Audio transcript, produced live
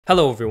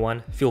Hello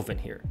everyone, Fuelvin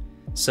here.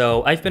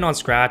 So I've been on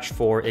Scratch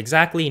for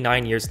exactly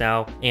 9 years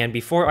now, and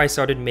before I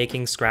started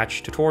making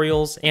Scratch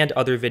tutorials and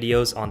other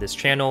videos on this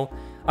channel,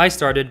 I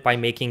started by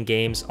making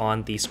games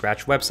on the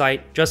Scratch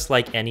website just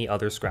like any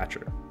other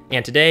Scratcher.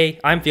 And today,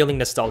 I'm feeling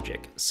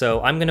nostalgic, so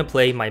I'm gonna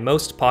play my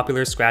most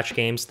popular Scratch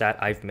games that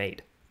I've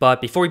made.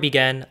 But before we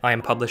begin, I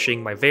am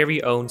publishing my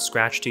very own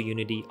Scratch to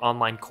Unity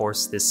online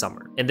course this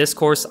summer. In this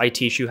course, I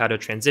teach you how to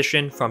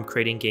transition from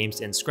creating games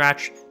in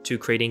Scratch to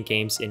creating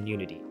games in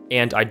Unity.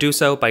 And I do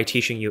so by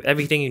teaching you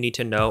everything you need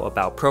to know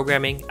about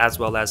programming, as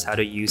well as how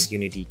to use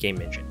Unity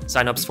Game Engine.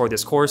 Signups for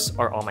this course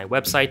are on my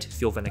website,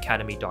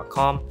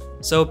 fuelvinacademy.com,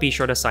 so be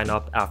sure to sign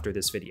up after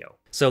this video.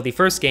 So the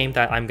first game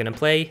that I'm gonna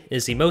play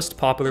is the most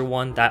popular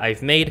one that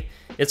I've made.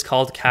 It's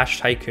called Cash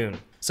Tycoon.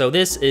 So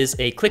this is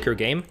a clicker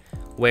game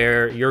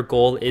where your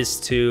goal is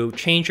to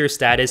change your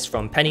status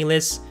from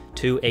penniless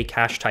to a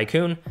cash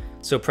tycoon.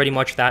 So pretty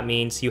much that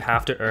means you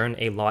have to earn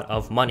a lot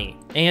of money.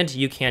 And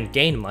you can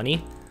gain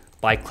money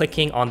by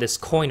clicking on this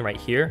coin right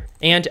here.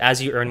 And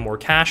as you earn more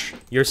cash,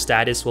 your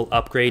status will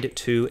upgrade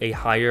to a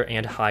higher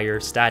and higher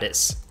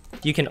status.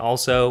 You can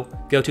also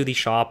go to the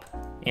shop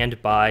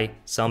and buy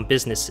some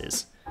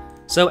businesses.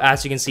 So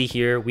as you can see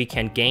here, we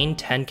can gain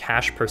 10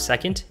 cash per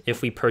second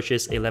if we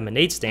purchase a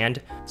lemonade stand.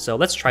 So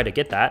let's try to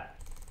get that.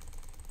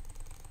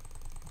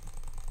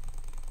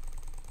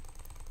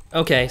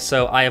 Okay,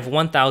 so I have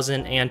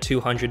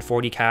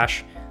 1,240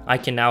 cash. I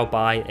can now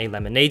buy a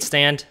lemonade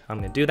stand. I'm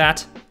gonna do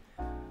that.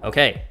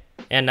 Okay,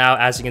 and now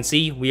as you can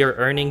see, we are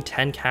earning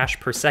 10 cash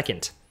per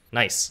second.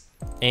 Nice.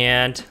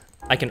 And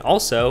I can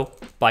also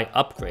buy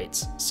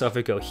upgrades. So if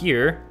we go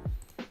here,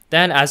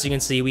 then as you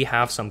can see, we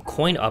have some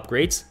coin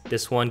upgrades.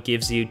 This one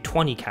gives you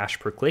 20 cash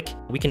per click.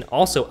 We can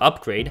also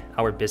upgrade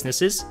our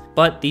businesses,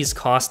 but these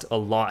cost a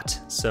lot.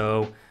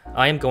 So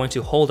I am going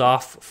to hold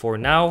off for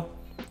now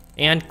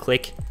and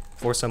click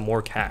for some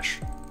more cash.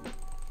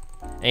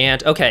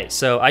 And okay,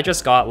 so I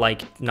just got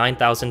like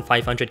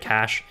 9,500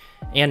 cash,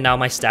 and now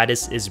my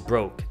status is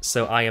broke.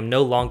 So I am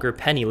no longer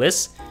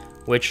penniless,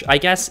 which I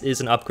guess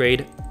is an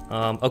upgrade.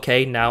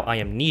 Okay, now I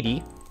am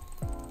needy.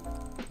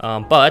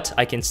 But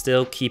I can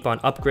still keep on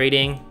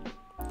upgrading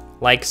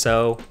like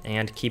so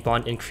and keep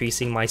on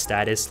increasing my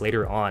status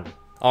later on.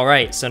 All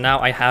right, so now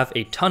I have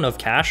a ton of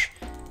cash,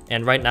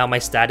 and right now my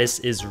status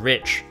is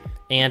rich,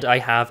 and I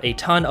have a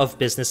ton of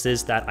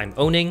businesses that I'm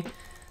owning.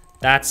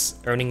 That's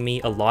earning me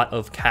a lot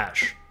of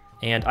cash.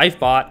 And I've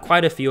bought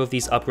quite a few of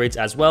these upgrades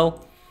as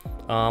well.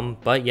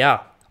 But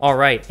yeah.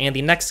 Alright, and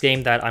the next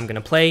game that I'm gonna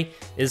play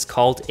is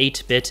called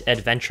 8-Bit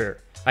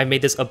Adventure. I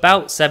made this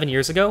about 7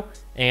 years ago,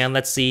 and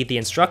let's see the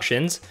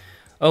instructions.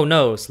 Oh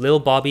no, Lil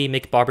Bobby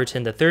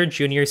McBobberton III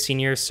Jr.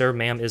 Sr. Sir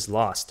Ma'am is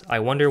lost. I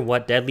wonder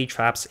what deadly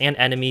traps and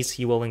enemies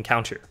he will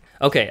encounter.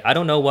 Okay, I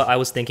don't know what I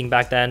was thinking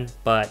back then,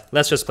 but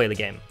let's just play the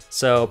game.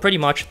 So pretty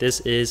much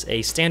this is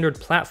a standard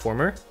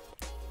platformer,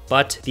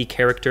 but the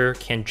character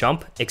can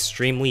jump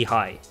extremely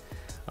high.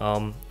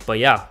 But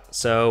yeah,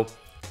 so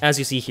as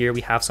you see here, we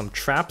have some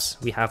traps,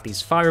 we have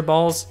these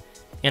fireballs,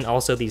 and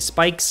also these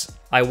spikes.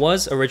 I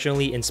was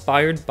originally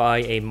inspired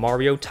by a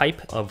Mario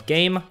type of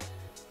game,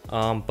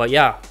 but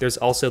yeah, there's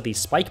also these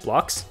spike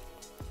blocks.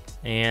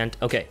 And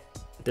okay,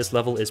 this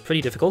level is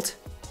pretty difficult.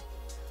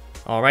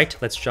 All right,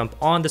 let's jump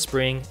on the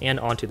spring and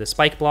onto the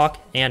spike block,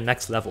 and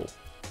next level.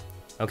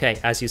 Okay,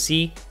 as you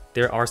see,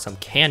 there are some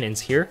cannons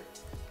here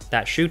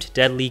that shoot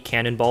deadly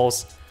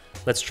cannonballs.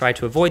 Let's try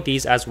to avoid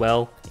these as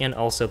well, and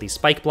also these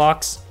spike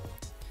blocks.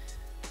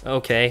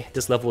 Okay,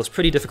 this level is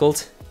pretty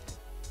difficult.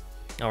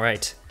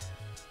 Alright,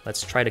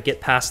 let's try to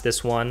get past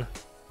this one.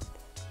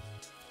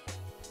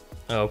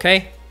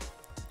 Okay,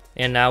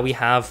 and now we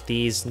have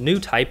these new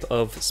type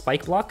of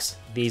spike blocks.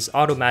 These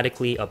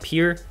automatically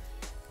appear.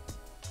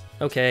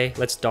 Okay,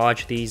 let's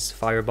dodge these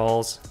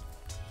fireballs.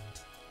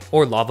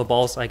 Or lava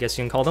balls, I guess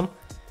you can call them.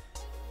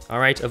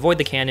 Alright, avoid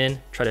the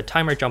cannon, try to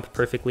time our jump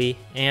perfectly,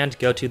 and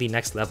go to the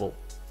next level.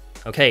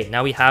 Okay,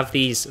 now we have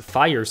these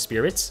fire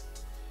spirits.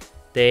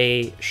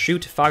 They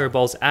shoot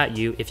fireballs at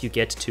you if you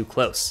get too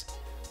close.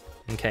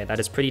 Okay, that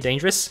is pretty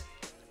dangerous.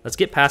 Let's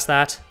get past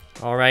that.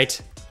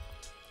 Alright.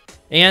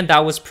 And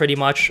that was pretty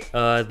much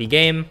the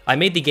game. I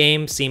made the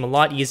game seem a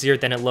lot easier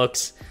than it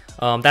looks.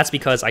 That's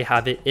because I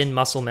have it in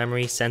muscle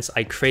memory since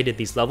I created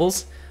these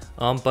levels.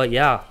 But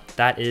yeah,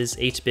 that is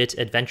 8-Bit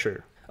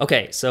Adventure.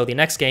 Okay, so the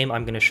next game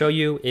I'm going to show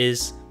you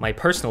is my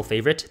personal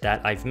favorite that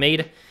I've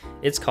made.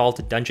 It's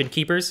called Dungeon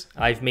Keepers.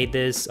 I've made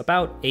this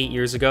about 8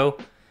 years ago.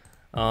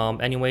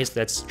 Anyways,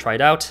 let's try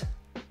it out.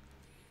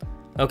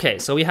 Okay,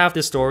 so we have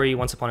this story,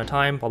 once upon a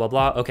time, blah, blah,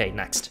 blah. Okay,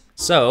 next.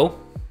 So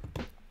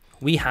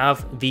we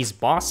have these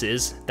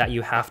bosses that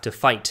you have to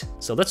fight.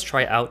 So let's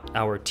try out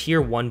our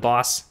tier 1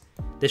 boss.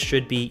 This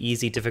should be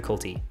easy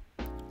difficulty.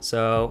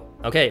 So,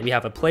 okay, we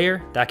have a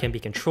player that can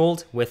be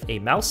controlled with a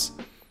mouse.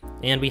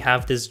 And we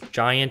have this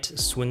giant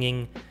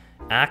swinging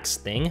axe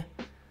thing.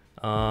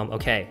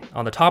 Okay,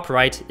 on the top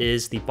right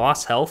is the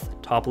boss health,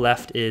 top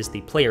left is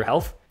the player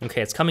health.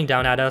 Okay, it's coming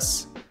down at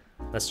us.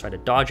 Let's try to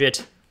dodge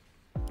it.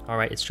 All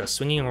right, it's just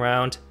swinging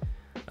around.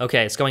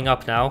 Okay, it's going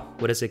up now.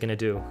 What is it gonna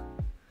do?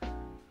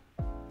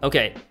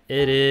 Okay,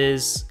 it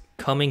is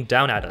coming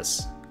down at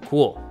us.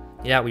 Cool.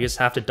 Yeah, we just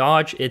have to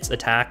dodge its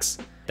attacks.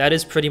 That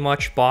is pretty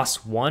much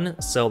boss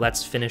 1, so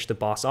let's finish the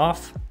boss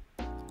off.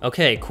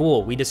 Okay,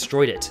 cool, we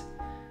destroyed it.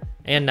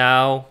 And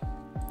now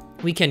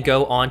we can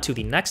go on to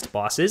the next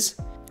bosses.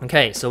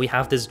 Okay, so we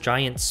have this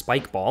giant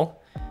spike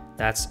ball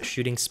that's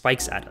shooting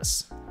spikes at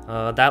us.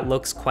 That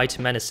looks quite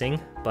menacing,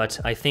 but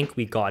I think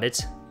we got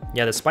it.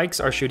 Yeah, the spikes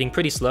are shooting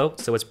pretty slow,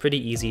 so it's pretty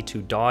easy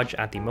to dodge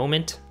at the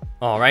moment.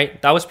 All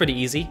right, that was pretty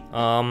easy.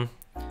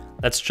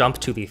 Let's jump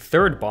to the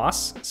third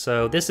boss.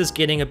 So this is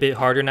getting a bit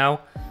harder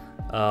now,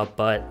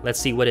 but let's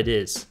see what it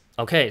is.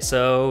 Okay,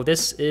 so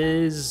this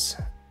is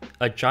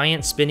a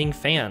giant spinning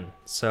fan.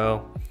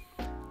 So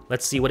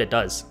let's see what it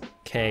does.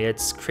 Okay,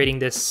 it's creating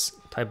this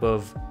type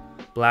of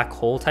black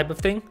hole type of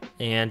thing,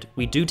 and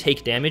we do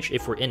take damage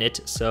if we're in it,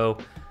 so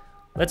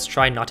let's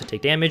try not to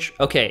take damage.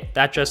 Okay,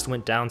 that just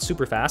went down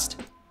super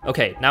fast.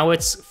 Okay, now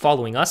it's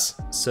following us,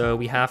 so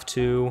we have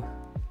to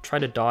try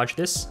to dodge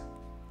this,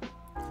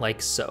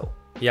 like so.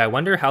 Yeah, I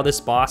wonder how this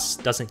boss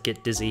doesn't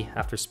get dizzy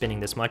after spinning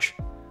this much.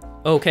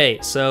 Okay,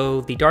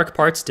 so the dark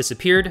parts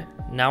disappeared.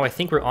 Now I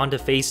think we're on to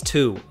phase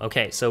 2.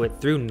 Okay, so it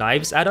threw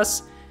knives at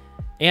us,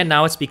 and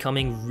now it's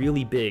becoming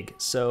really big.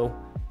 So,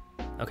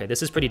 okay,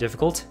 this is pretty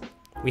difficult.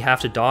 We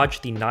have to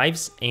dodge the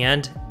knives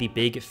and the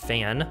big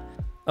fan.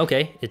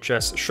 Okay, it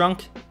just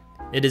shrunk.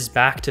 It is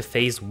back to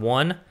phase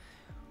 1,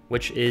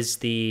 which is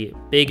the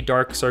big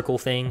dark circle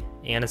thing,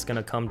 and it's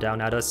gonna come down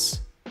at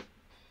us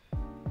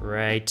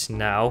right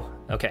now.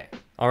 Okay,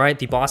 all right,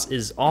 the boss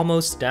is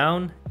almost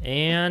down,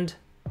 and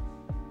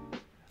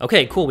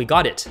okay, cool, we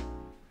got it,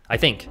 I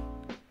think.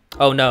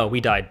 Oh no,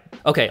 we died.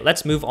 Okay,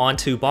 let's move on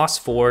to boss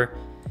 4.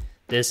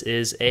 This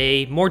is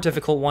a more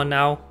difficult one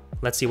now.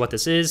 Let's see what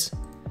this is.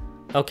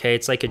 Okay,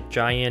 it's like a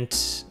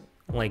giant,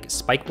 like,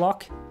 spike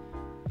block.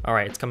 All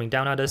right, it's coming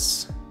down at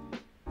us.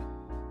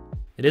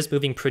 It is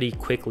moving pretty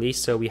quickly,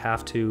 so we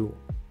have to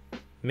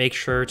make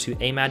sure to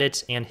aim at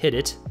it and hit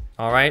it.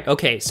 All right,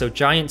 okay, so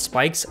giant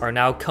spikes are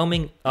now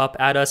coming up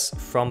at us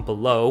from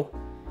below,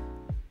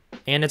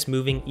 and it's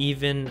moving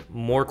even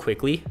more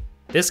quickly.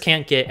 This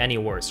can't get any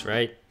worse,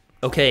 right?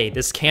 Okay,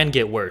 this can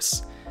get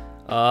worse.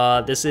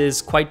 This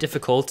is quite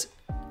difficult,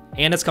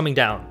 and it's coming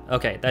down.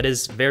 Okay, that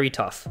is very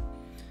tough.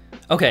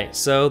 Okay,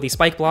 so the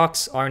spike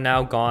blocks are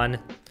now gone.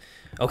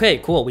 Okay,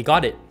 cool, we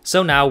got it.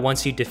 So now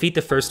once you defeat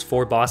the first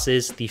 4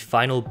 bosses, the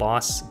final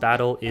boss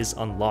battle is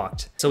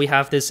unlocked. So we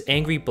have this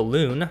angry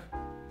balloon.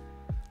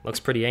 Looks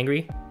pretty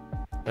angry.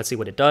 Let's see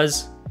what it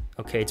does.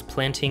 Okay, it's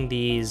planting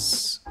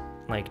these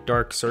like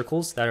dark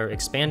circles that are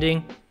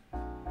expanding.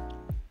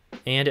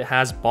 And it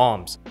has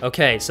bombs.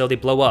 Okay, so they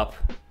blow up.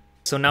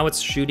 So now it's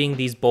shooting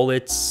these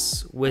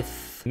bullets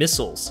with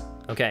missiles.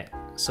 Okay,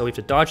 so we have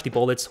to dodge the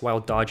bullets while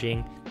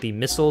dodging the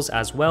missiles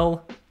as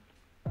well.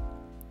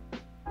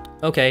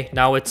 Okay,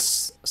 now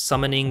it's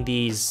summoning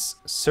these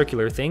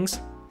circular things.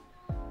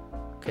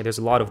 Okay, there's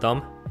a lot of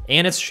them.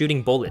 And it's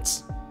shooting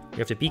bullets. We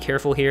have to be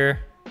careful here.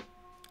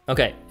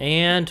 Okay,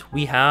 and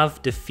we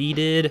have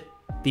defeated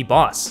the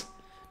boss.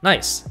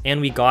 Nice,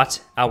 and we got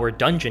our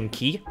dungeon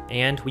key,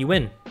 and we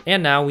win.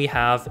 And now we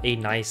have a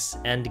nice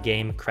end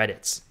game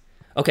credits.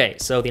 Okay,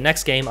 so the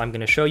next game I'm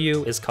gonna show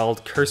you is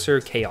called Cursor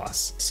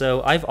Chaos.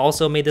 So I've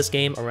also made this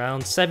game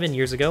around 7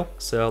 years ago,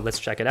 so let's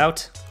check it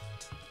out.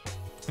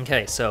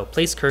 Okay, so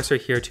place cursor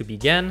here to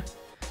begin.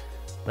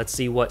 Let's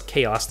see what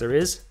chaos there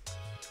is.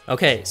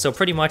 Okay, so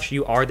pretty much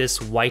you are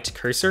this white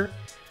cursor,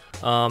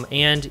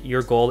 and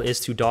your goal is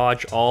to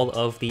dodge all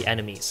of the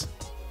enemies.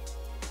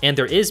 And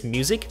there is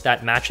music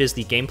that matches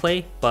the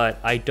gameplay, but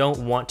I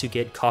don't want to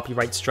get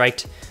copyright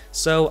striked,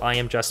 so I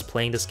am just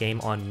playing this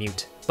game on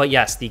mute. But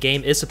yes, the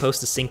game is supposed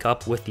to sync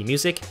up with the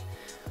music,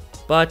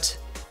 but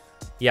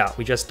yeah,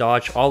 we just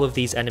dodge all of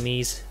these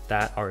enemies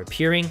that are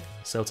appearing,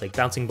 so it's like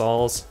bouncing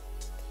balls.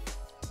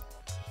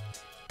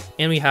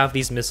 And we have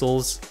these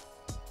missiles.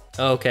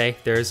 Okay,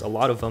 there's a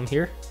lot of them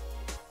here.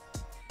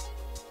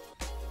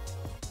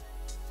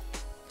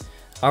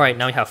 All right,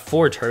 now we have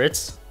 4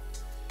 turrets.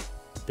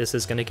 This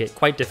is gonna get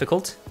quite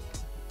difficult.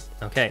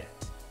 Okay,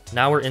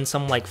 now we're in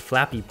some like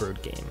Flappy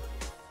Bird game.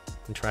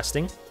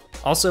 Interesting.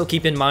 Also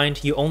keep in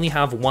mind, you only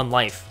have 1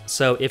 life.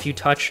 So if you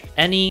touch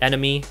any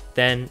enemy,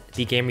 then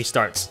the game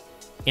restarts.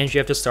 And you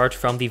have to start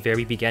from the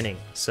very beginning.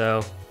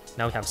 So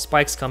now we have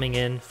spikes coming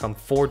in from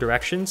 4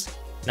 directions.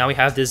 Now we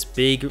have this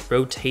big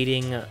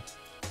rotating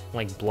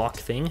like block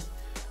thing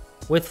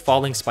with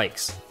falling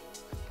spikes.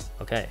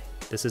 Okay,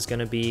 this is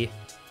gonna be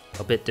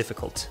a bit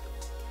difficult.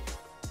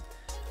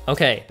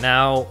 Okay,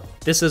 now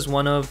this is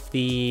one of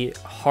the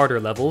harder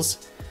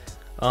levels.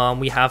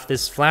 We have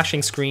this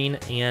flashing screen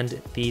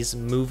and these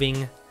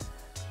moving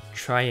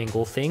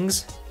triangle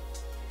things.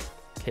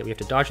 Okay, we have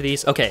to dodge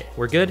these. Okay,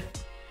 we're good.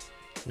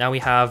 Now we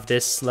have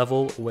this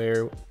level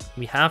where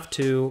we have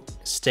to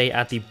stay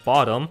at the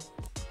bottom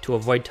to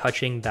avoid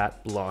touching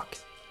that block.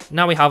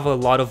 Now we have a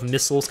lot of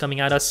missiles coming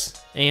at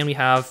us, and we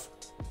have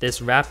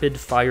this rapid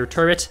fire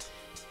turret,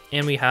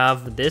 and we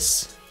have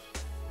this.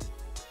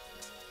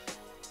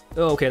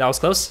 Oh, okay, that was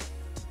close.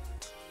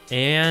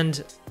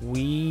 And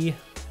we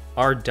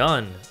are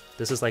done.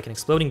 This is like an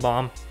exploding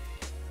bomb.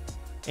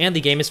 And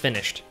the game is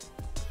finished.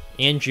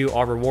 And you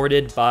are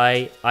rewarded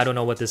by, I don't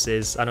know what this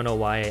is. I don't know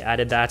why I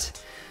added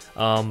that.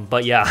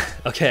 But yeah,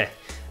 okay.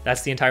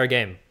 That's the entire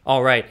game.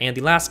 All right, and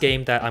the last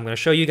game that I'm gonna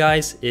show you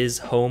guys is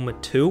Home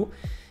 2.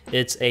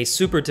 It's a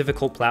super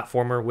difficult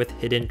platformer with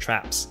hidden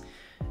traps.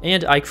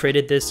 And I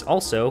created this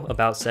also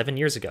about 7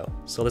 years ago.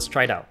 So let's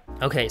try it out.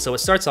 Okay, so it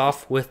starts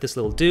off with this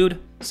little dude.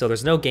 So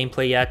there's no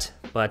gameplay yet,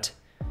 but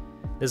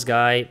this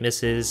guy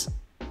misses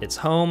its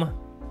home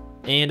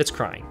and it's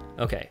crying.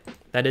 Okay,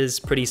 that is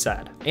pretty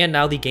sad. And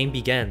now the game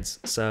begins.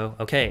 So,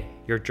 okay,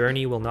 your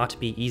journey will not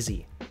be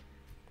easy.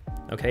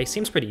 Okay,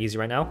 seems pretty easy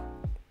right now.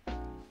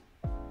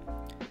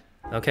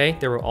 Okay,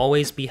 there will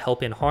always be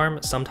help in harm.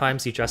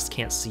 Sometimes you just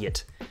can't see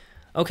it.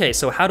 Okay,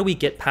 so how do we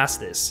get past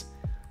this?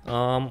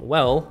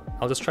 Well,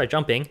 I'll just try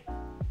jumping.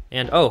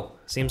 And oh,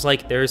 seems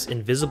like there's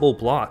invisible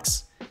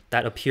blocks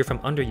that appear from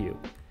under you.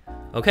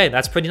 Okay,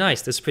 that's pretty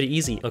nice. This is pretty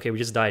easy. Okay, we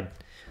just died.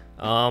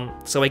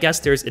 So I guess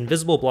there's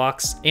invisible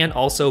blocks and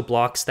also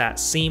blocks that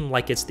seem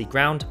like it's the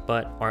ground,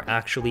 but are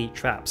actually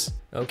traps.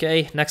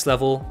 Okay, next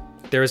level.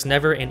 There is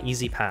never an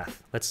easy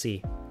path. Let's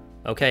see.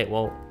 Okay,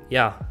 well,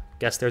 yeah,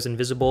 guess there's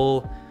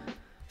invisible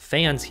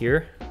fans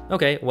here.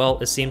 Okay, well,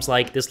 it seems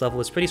like this level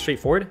is pretty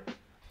straightforward.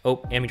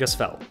 Oh, and we just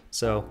fell.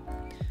 So,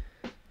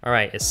 all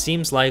right, it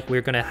seems like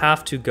we're gonna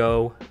have to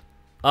go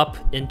up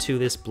into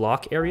this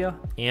block area.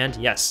 And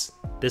yes,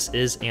 this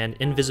is an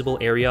invisible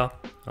area.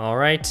 All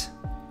right,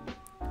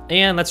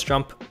 and let's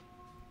jump.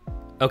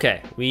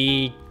 Okay,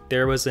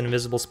 there was an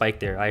invisible spike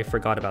there. I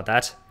forgot about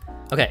that.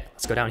 Okay,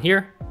 let's go down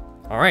here.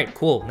 All right,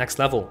 cool, next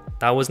level.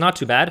 That was not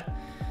too bad.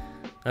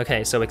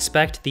 Okay, so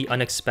expect the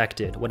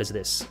unexpected. What is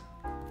this?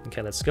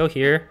 Okay, let's go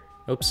here.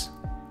 Oops,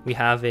 we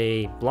have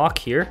a block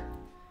here.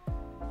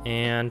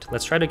 And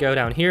let's try to go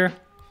down here.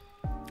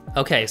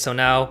 Okay, so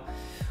now,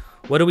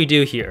 what do we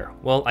do here?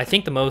 Well, I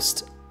think the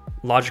most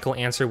logical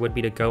answer would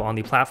be to go on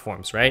the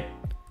platforms, right?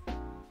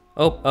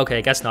 Oh,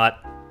 okay, guess not.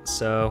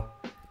 So,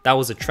 that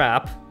was a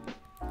trap.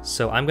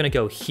 So I'm gonna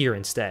go here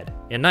instead.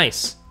 And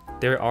nice,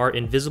 there are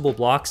invisible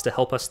blocks to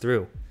help us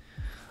through.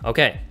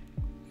 Okay,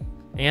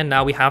 and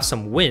now we have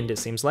some wind, it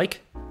seems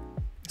like.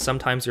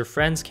 Sometimes your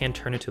friends can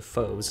turn into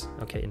foes.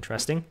 Okay,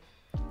 interesting.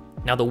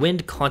 Now the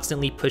wind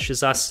constantly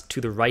pushes us to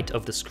the right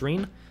of the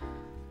screen,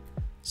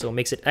 so it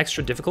makes it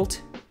extra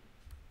difficult.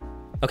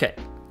 Okay.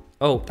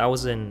 Oh, that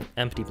was an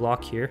empty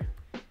block here.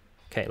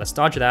 Okay, let's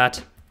dodge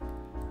that.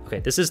 Okay,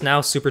 this is now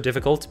super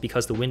difficult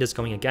because the wind is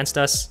going against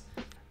us.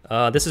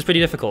 This is pretty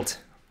difficult.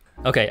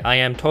 Okay, I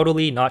am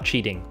totally not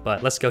cheating,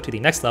 but let's go to the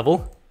next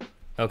level.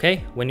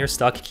 Okay, when you're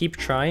stuck, keep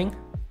trying.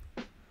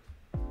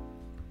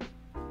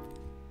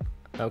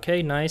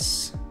 Okay,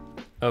 nice.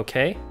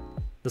 Okay,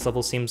 this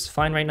level seems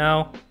fine right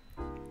now.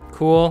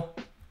 Cool.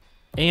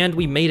 And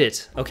we made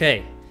it.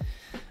 Okay.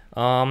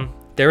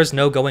 There is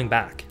no going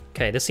back.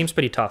 Okay, this seems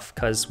pretty tough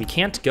because we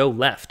can't go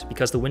left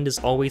because the wind is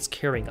always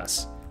carrying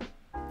us.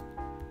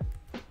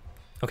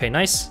 Okay,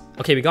 nice.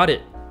 Okay, we got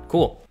it.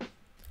 Cool.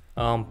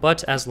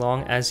 But as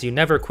long as you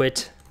never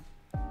quit.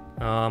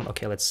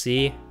 Okay, let's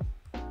see.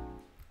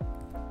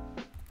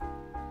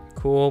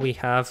 Cool, we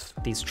have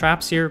these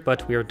traps here,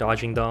 but we are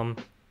dodging them.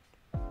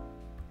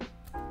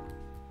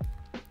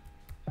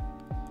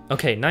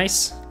 Okay,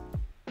 nice.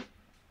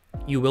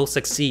 You will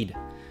succeed.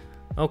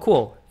 Oh,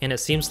 cool. And it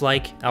seems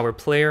like our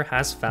player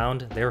has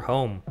found their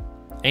home.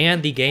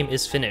 And the game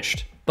is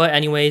finished. But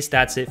anyways,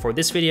 that's it for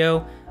this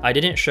video. I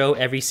didn't show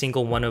every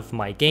single one of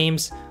my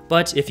games,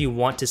 but if you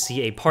want to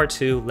see a part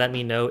 2, let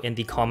me know in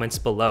the comments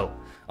below.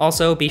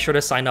 Also, be sure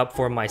to sign up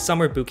for my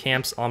summer boot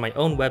camps on my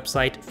own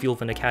website,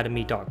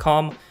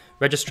 fuelvinacademy.com.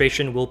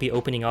 Registration will be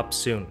opening up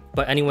soon.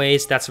 But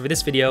anyways, that's it for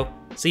this video.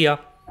 See ya!